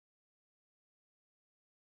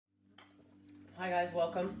Hi guys,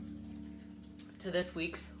 welcome to this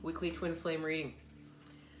week's weekly twin flame reading.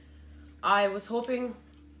 I was hoping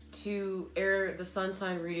to air the sun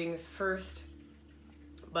sign readings first,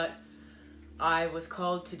 but I was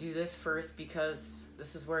called to do this first because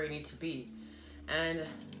this is where I need to be. And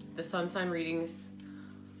the sun sign readings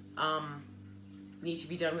need to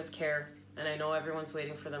be done with care, and I know everyone's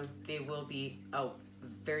waiting for them. They will be out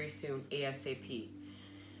very soon, ASAP.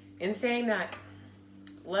 In saying that,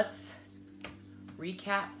 let's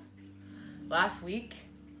recap. Last week,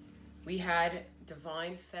 we had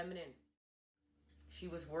Divine Feminine. She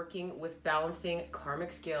was working with balancing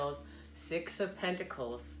karmic scales, 6 of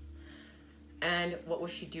Pentacles. And what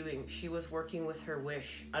was she doing? She was working with her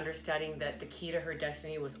wish, understanding that the key to her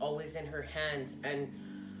destiny was always in her hands, and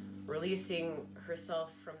releasing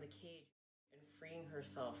herself from the cage and freeing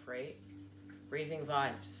herself, right? Raising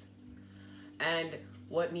vibes. And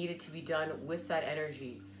what needed to be done with that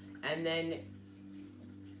energy. And then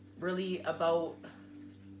really about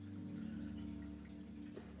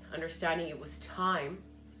understanding it was time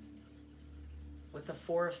with the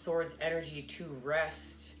 4 of Swords energy to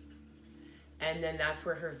rest. And then that's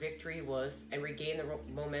where her victory was, and regain the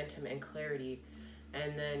momentum and clarity.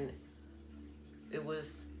 And then it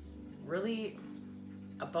was really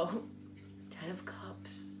about 10 of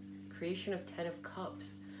Cups, creation of 10 of Cups.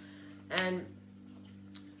 And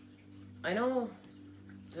I know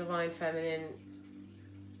Divine Feminine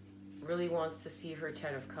really wants to see her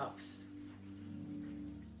 10 of Cups.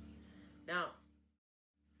 Now,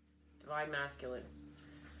 Divine Masculine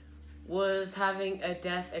was having a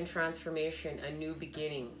death and transformation, a new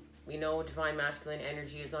beginning. We know Divine Masculine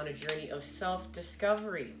energy is on a journey of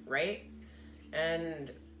self-discovery, right?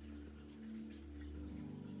 And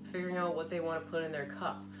figuring out what they want to put in their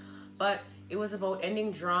cup. But it was about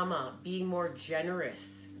ending drama, being more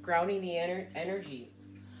generous, grounding the energy,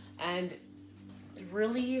 and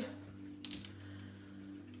really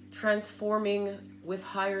transforming with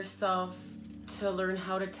higher self to learn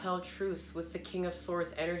how to tell truths with the King of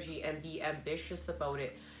Swords energy and be ambitious about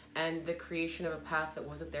it, and the creation of a path that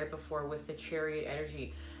wasn't there before with the Chariot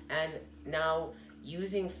energy, and now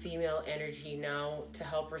using female energy now to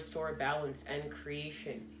help restore balance and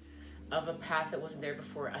creation of a path that wasn't there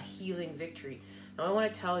before, a healing victory. Now I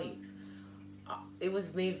want to tell you, it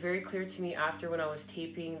was made very clear to me after when I was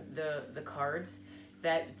taping the cards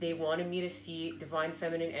that they wanted me to see Divine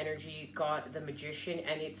Feminine energy got the Magician,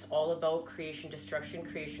 and it's all about creation, destruction,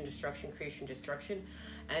 creation, destruction, creation, destruction.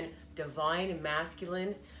 And Divine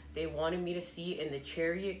Masculine, they wanted me to see in the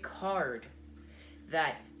Chariot card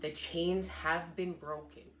that the chains have been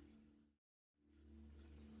broken.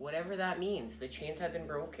 Whatever that means, the chains have been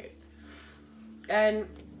broken. And,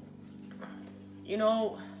 you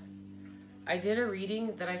know, I did a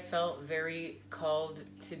reading that I felt very called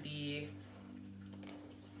to be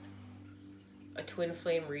a twin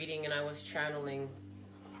flame reading, and I was channeling,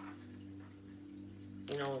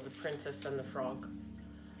 you know, the princess and the frog.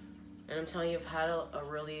 And I'm telling you, I've had a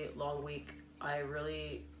really long week. I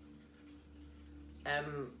really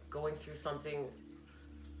am going through something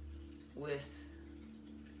with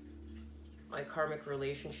my karmic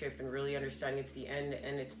relationship, and really understanding it's the end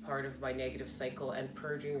and it's part of my negative cycle, and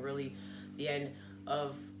purging really the end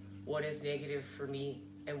of what is negative for me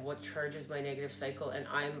and what charges my negative cycle. And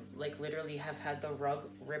I'm like literally have had the rug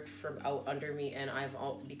ripped from out under me, and I've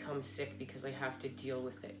all become sick because I have to deal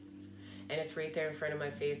with it, and it's right there in front of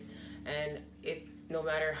my face. And it, no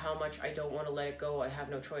matter how much I don't want to let it go, I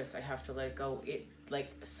have no choice. I have to let it go. It,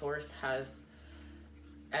 like, Source has,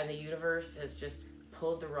 and the universe has just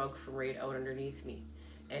pulled the rug from right out underneath me,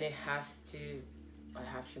 and it has to, I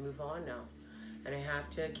have to move on now, and I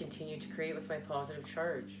have to continue to create with my positive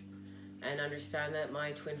charge, and understand that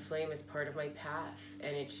my twin flame is part of my path,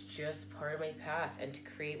 and it's just part of my path, and to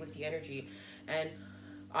create with the energy. And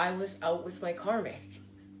I was out with my karmic.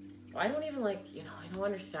 I don't even like, you know, I don't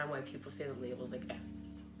understand why people say the labels, like,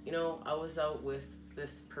 you know, I was out with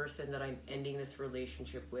this person that I'm ending this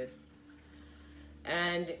relationship with,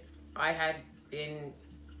 and I had been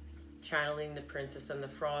channeling the princess and the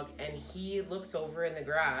frog, and he looks over in the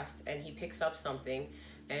grass and he picks up something,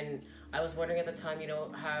 and I was wondering at the time, you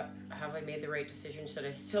know, have I made the right decision? Should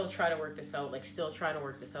I still try to work this out? Like, still trying to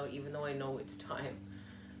work this out, even though I know it's time.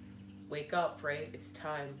 Wake up, right? It's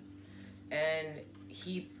time. And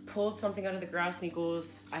he pulled something out of the grass, and he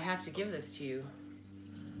goes, I have to give this to you.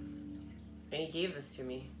 And he gave this to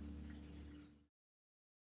me.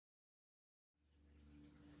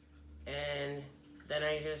 And then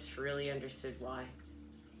I just really understood why.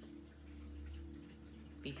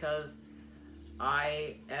 Because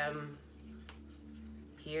I am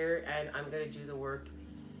here, and I'm going to do the work,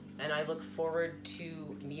 And I look forward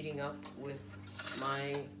to meeting up with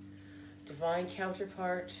my divine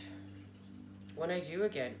counterpart when I do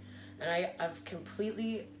again. And I've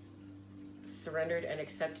completely surrendered and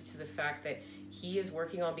accepted to the fact that he is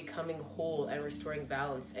working on becoming whole and restoring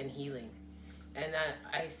balance and healing. And that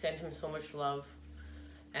I send him so much love.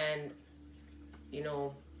 And, you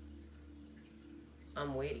know,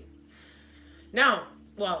 I'm waiting. Now,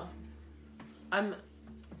 well, I'm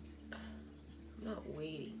not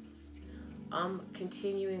waiting. I'm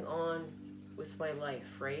continuing on with my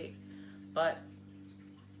life, right? But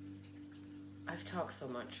I've talked so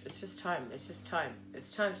much. It's just time. It's just time. It's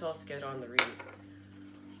time to also get on the reading.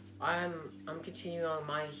 I'm continuing on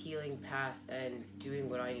my healing path and doing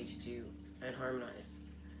what I need to do and harmonize.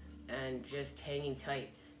 And just hanging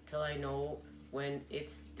tight till I know when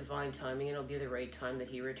it's divine timing and it'll be the right time that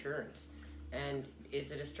he returns. And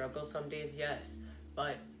is it a struggle some days? Yes.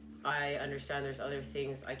 But I understand there's other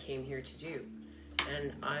things I came here to do.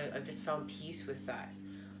 And I've just found peace with that.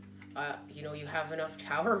 You know, you have enough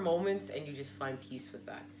tower moments and you just find peace with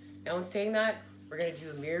that. Now, in saying that, we're going to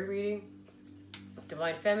do a mirror reading.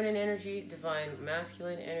 Divine feminine energy, divine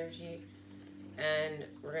masculine energy. And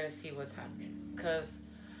we're going to see what's happening. Because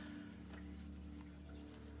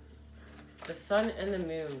the sun and the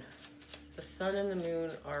moon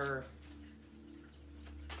are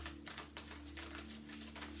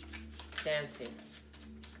dancing.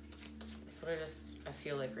 That's what I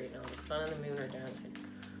feel like right now. The sun and the moon are dancing.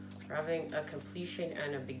 We're having a completion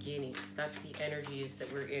and a beginning. That's the energies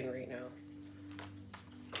that we're in right now.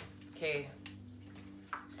 Okay.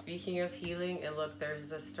 Speaking of healing, and look, there's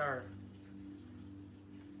the star.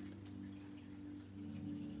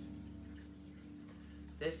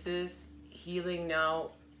 This is healing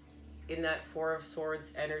now in that Four of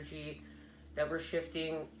Swords energy that we're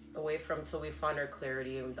shifting away from till we find our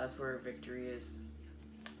clarity, and that's where our victory is.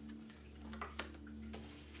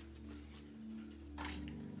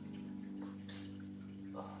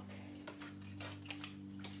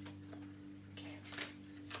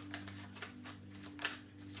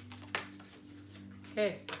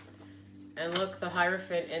 Okay, and look, the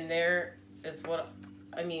Hierophant, and there is what,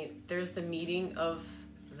 I mean, there's the meeting of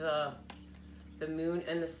the moon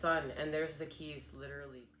and the sun, and there's the keys,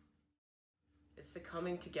 literally. It's the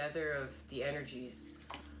coming together of the energies.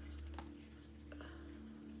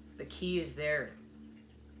 The key is there.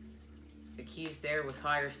 The key is there with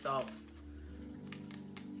higher self.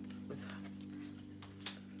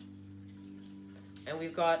 And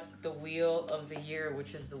we've got the wheel of the year,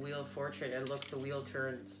 which is the wheel of fortune. And look, the wheel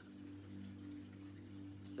turns.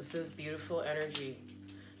 This is beautiful energy.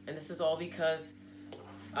 And this is all because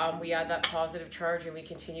we add that positive charge and we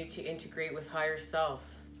continue to integrate with higher self.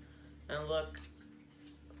 And look,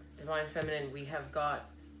 divine feminine, we have got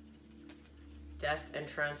death and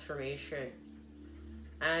transformation.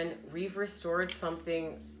 And we've restored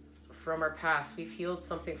something from our past. We've healed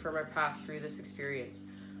something from our past through this experience.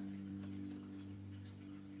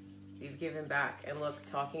 We've given back. And look,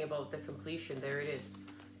 talking about the completion, there it is,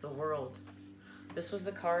 the world. This was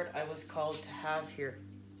the card I was called to have here.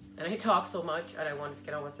 And I talk so much, and I wanted to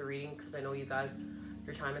get on with the reading because I know you guys,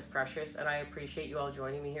 your time is precious, and I appreciate you all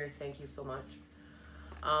joining me here. Thank you so much.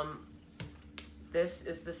 This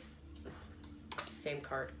is the same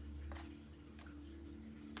card.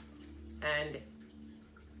 And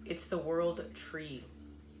it's the world tree.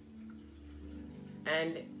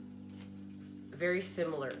 And very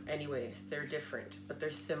similar anyways. They're different, but they're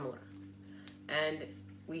similar. And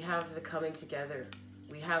we have the coming together.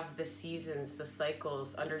 We have the seasons, the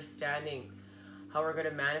cycles, understanding how we're going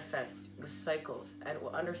to manifest with cycles and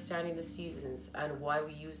understanding the seasons and why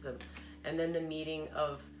we use them. And then the meeting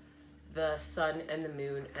of the sun and the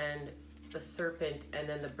moon and the serpent and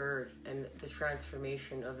then the bird and the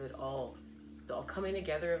transformation of it all. The all coming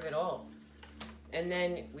together of it all. And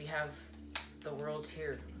then we have the world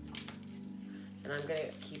here. And I'm going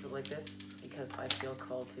to keep it like this because I feel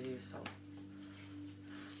called to do so.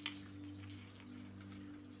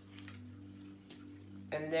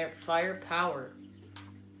 And their firepower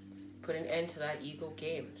put an end to that ego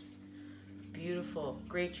games. Beautiful.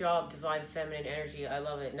 Great job, divine feminine energy. I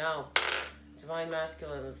love it. Now, divine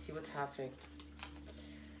masculine. Let's see what's happening.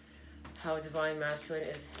 How divine masculine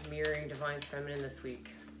is mirroring divine feminine this week.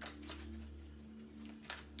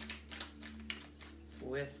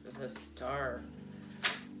 With the star.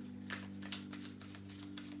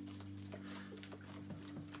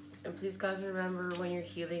 And please, guys, remember when you're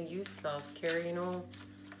healing, use self-care, you know,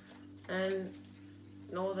 and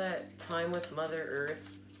know that time with Mother Earth,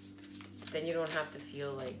 then you don't have to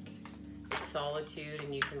feel like it's solitude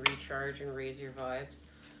and you can recharge and raise your vibes.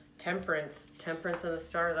 Temperance. Temperance and the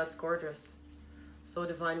star. That's gorgeous. So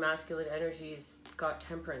divine masculine energies got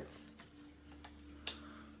temperance.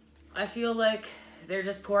 I feel like they're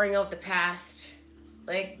just pouring out the past.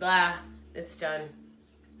 Like, blah, it's done.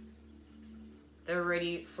 They're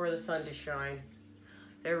ready for the sun to shine.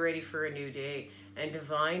 They're ready for a new day. And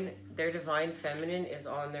their divine feminine is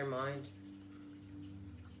on their mind.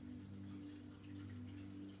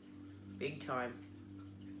 Big time.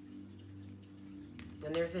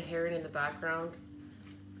 And there's a heron in the background,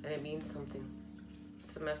 and it means something.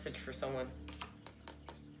 It's a message for someone.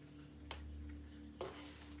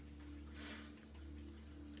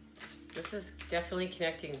 This is definitely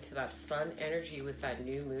connecting to that sun energy with that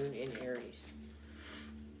new moon in Aries.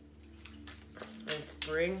 And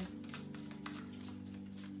spring.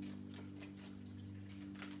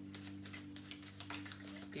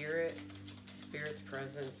 Spirit's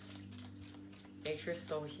presence. Nature's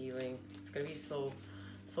so healing. It's going to be so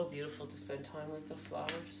beautiful to spend time with those flowers.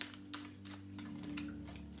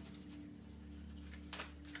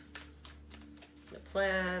 The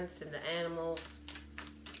plants and the animals.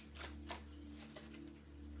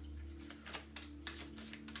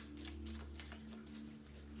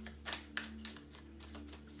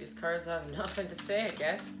 These cards have nothing to say, I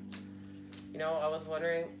guess. You know, I was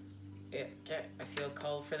wondering, I feel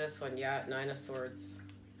called for this one. Yeah, 9 of Swords.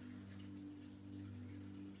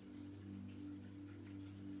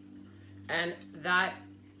 And that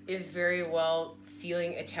is very well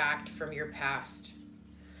feeling attacked from your past.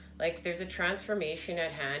 Like there's a transformation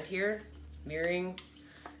at hand here, mirroring,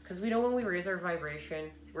 because we know when we raise our vibration,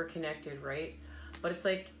 we're connected, right? But it's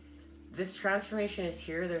like this transformation is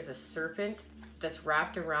here. There's a serpent that's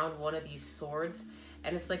wrapped around one of these swords.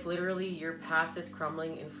 And it's like literally your past is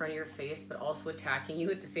crumbling in front of your face, but also attacking you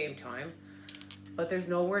at the same time. But there's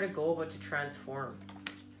nowhere to go but to transform.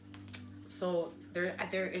 So there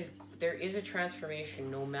is a transformation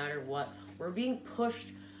no matter what. We're being pushed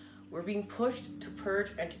to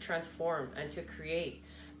purge and to transform and to create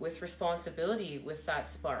with responsibility, with that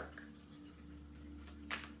spark,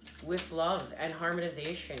 with love and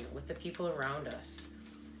harmonization with the people around us,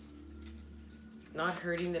 not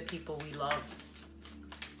hurting the people we love,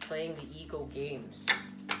 playing the ego games.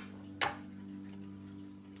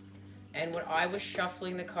 And when I was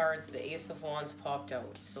shuffling the cards, the Ace of Wands popped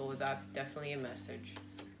out, so that's definitely a message.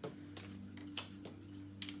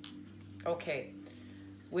 Okay,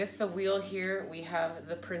 with the wheel here, we have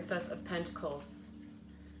the Princess of Pentacles.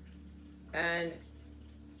 And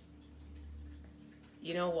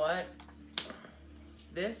you know what?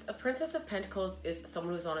 A Princess of Pentacles is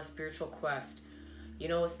someone who's on a spiritual quest. You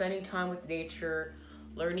know, spending time with nature,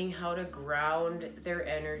 learning how to ground their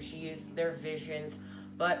energies, their visions.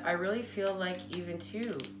 But I really feel like even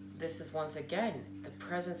too, this is once again, the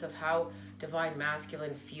presence of how divine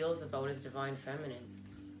masculine feels about his divine feminine.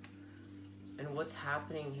 And what's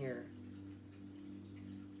happening here.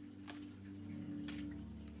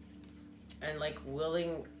 And like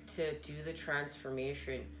willing to do the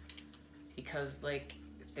transformation because like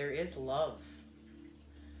there is love.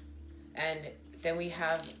 And then we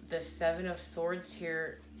have the 7 of Swords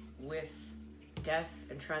here with death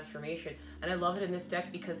and transformation. And I love it in this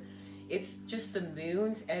deck because it's just the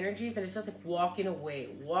moon's energies and it's just like walking away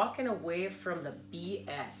from the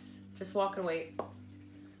BS. Just walking away.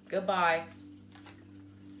 Goodbye.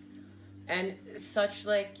 And such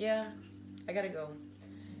like, yeah, I gotta go.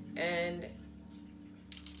 And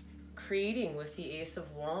creating with the Ace of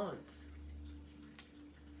Wands.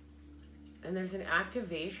 And there's an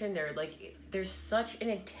activation there. Like, there's such an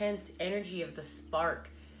intense energy of the spark.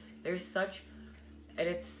 There's such, and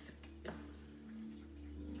it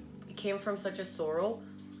came from such a sorrow,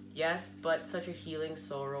 yes, but such a healing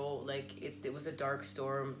sorrow. Like, it was a dark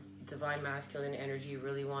storm. Divine masculine energy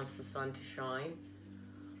really wants the sun to shine.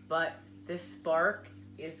 But this spark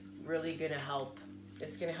is really going to help.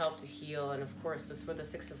 It's going to help to heal. And of course, that's where the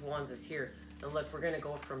 6 of Wands is here. And look, we're going to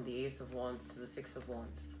go from the Ace of Wands to the 6 of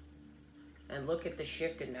Wands. And look at the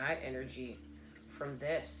shift in that energy from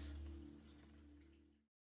this.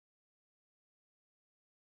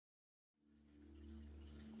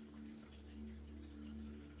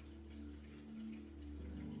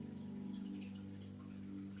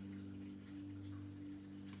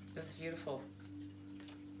 This is beautiful.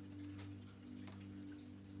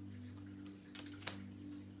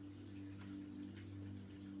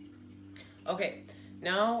 Okay,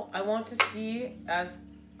 now I want to see, as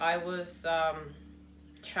I was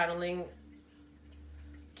channeling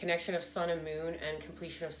connection of sun and moon and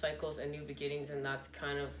completion of cycles and new beginnings, and that's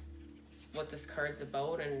kind of what this card's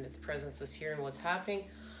about, and its presence was here and what's happening.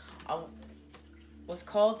 I was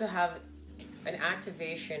called to have an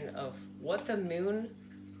activation of what the moon,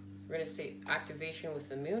 we're going to say activation with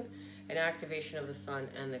the moon, an activation of the sun,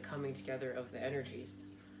 and the coming together of the energies.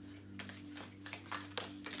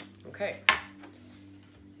 Okay.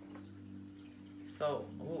 So,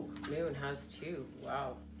 ooh, moon has 2.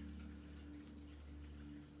 Wow.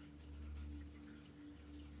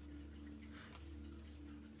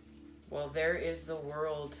 Well, there is the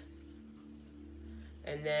world.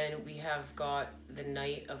 And then we have got the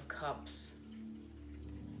Knight of Cups.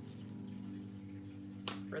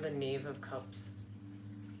 Or the Knave of Cups.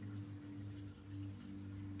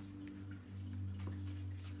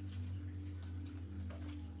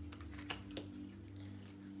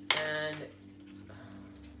 And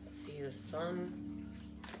let's see, the Sun.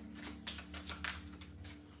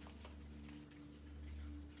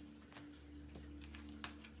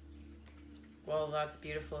 Well, that's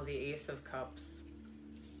beautiful, the Ace of Cups.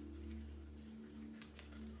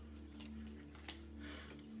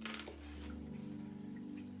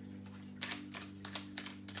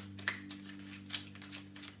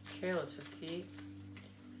 Okay, let's just see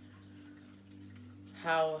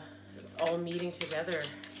how it's all meeting together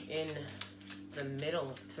in the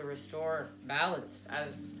middle to restore balance,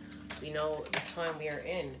 as we know the time we are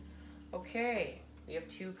in. Okay, we have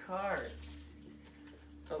 2 cards.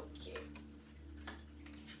 Okay.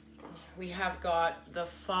 We have got the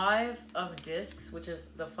 5 of Discs, which is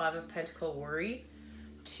the 5 of Pentacle worry,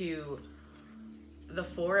 to the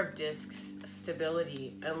 4 of Discs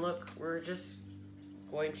stability. And look, we're just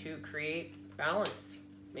going to create balance,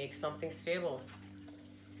 make something stable.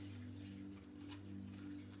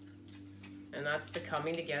 And that's the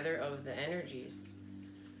coming together of the energies.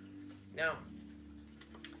 Now,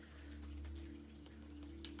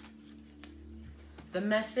 the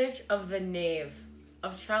message of the Knave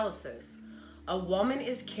of Chalices. A woman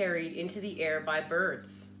is carried into the air by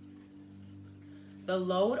birds. The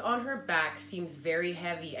load on her back seems very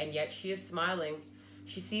heavy, and yet she is smiling.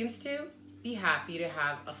 She seems to be happy to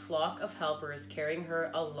have a flock of helpers carrying her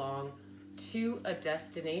along to a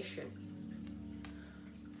destination.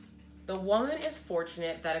 The woman is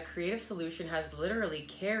fortunate that a creative solution has literally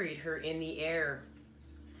carried her in the air.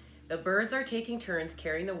 The birds are taking turns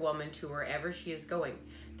carrying the woman to wherever she is going.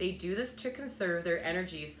 They do this to conserve their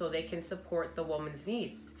energy so they can support the woman's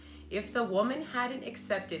needs. If the woman hadn't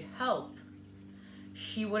accepted help,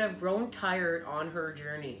 she would have grown tired on her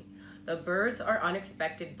journey. The birds are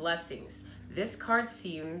unexpected blessings. This card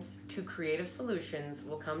seems to creative solutions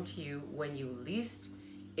will come to you when you least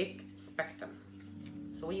expect them.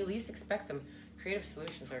 So when you least expect them, creative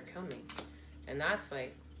solutions are coming. And that's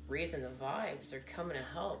like raising the vibes. They're coming to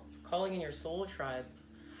help. Calling in your soul tribe.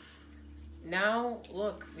 Now,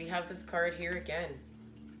 look, we have this card here again.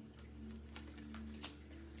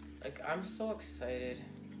 Like, I'm so excited.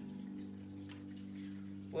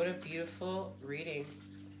 What a beautiful reading.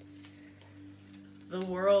 The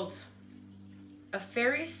world. A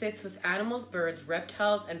fairy sits with animals, birds,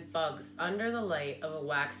 reptiles, and bugs under the light of a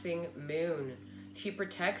waxing moon. She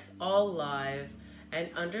protects all life and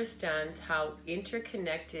understands how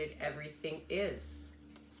interconnected everything is.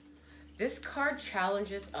 This card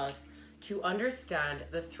challenges us to understand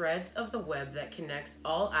the threads of the web that connects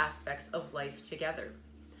all aspects of life together.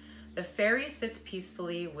 The fairy sits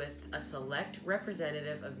peacefully with a select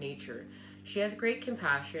representative of nature. She has great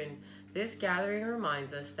compassion. This gathering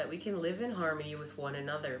reminds us that we can live in harmony with one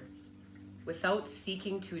another without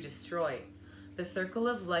seeking to destroy. The circle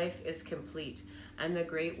of life is complete and the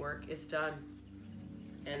great work is done.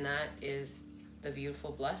 And that is the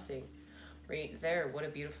beautiful blessing right there. What a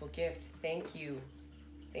beautiful gift. Thank you.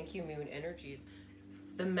 Thank you, Moon Energies.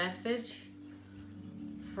 The message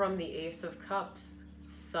from the Ace of Cups,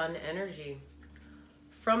 Sun Energy.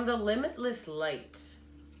 From the limitless light,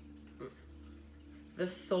 the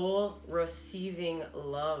soul receiving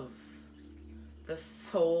love. The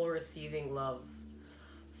soul receiving love.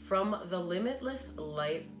 From the limitless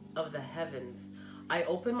light of the heavens, I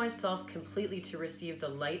open myself completely to receive the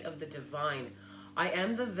light of the divine. I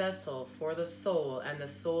am the vessel for the soul and the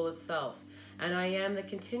soul itself, and I am the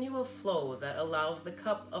continual flow that allows the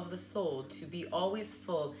cup of the soul to be always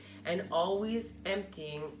full and always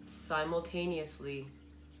emptying simultaneously.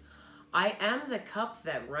 I am the cup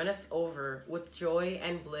that runneth over with joy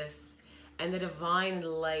and bliss, and the divine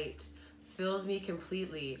light fills me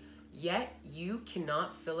completely. Yet you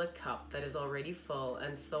cannot fill a cup that is already full,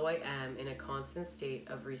 and so I am in a constant state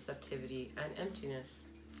of receptivity and emptiness.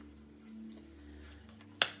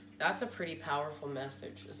 That's a pretty powerful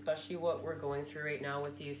message, especially what we're going through right now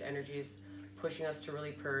with these energies pushing us to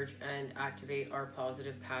really purge and activate our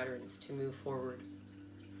positive patterns to move forward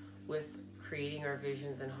with creating our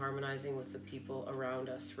visions and harmonizing with the people around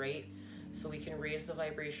us, right? So we can raise the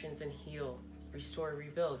vibrations and heal, restore,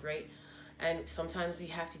 rebuild, right? And sometimes we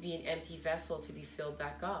have to be an empty vessel to be filled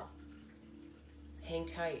back up. Hang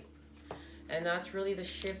tight. And that's really the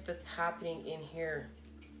shift that's happening in here.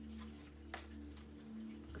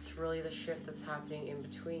 It's really the shift that's happening in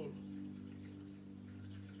between.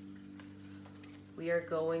 We are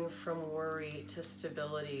going from worry to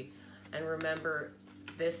stability. And remember,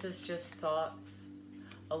 this is just thoughts.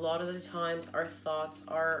 A lot of the times our thoughts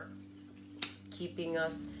are keeping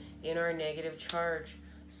us in our negative charge.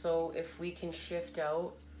 So if we can shift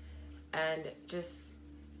out and just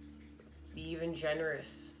be even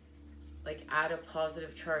generous, like add a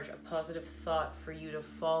positive charge, a positive thought for you to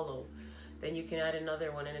follow, then you can add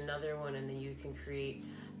another one and another one, and then you can create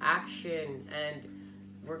action and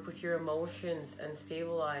work with your emotions and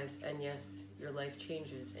stabilize, and yes, your life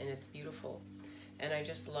changes, and it's beautiful. And I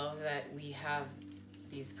just love that we have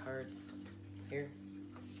these cards here.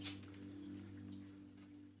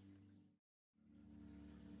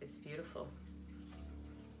 It's beautiful.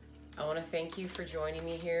 I want to thank you for joining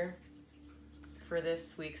me here for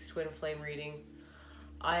this week's Twin Flame reading.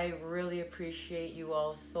 I really appreciate you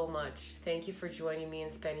all so much. Thank you for joining me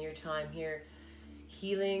and spending your time here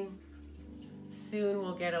healing. Soon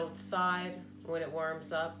we'll get outside. When it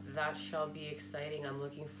warms up, that shall be exciting. I'm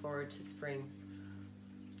looking forward to spring.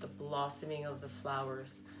 The blossoming of the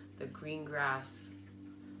flowers, the green grass.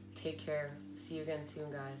 Take care. See you again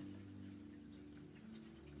soon, guys.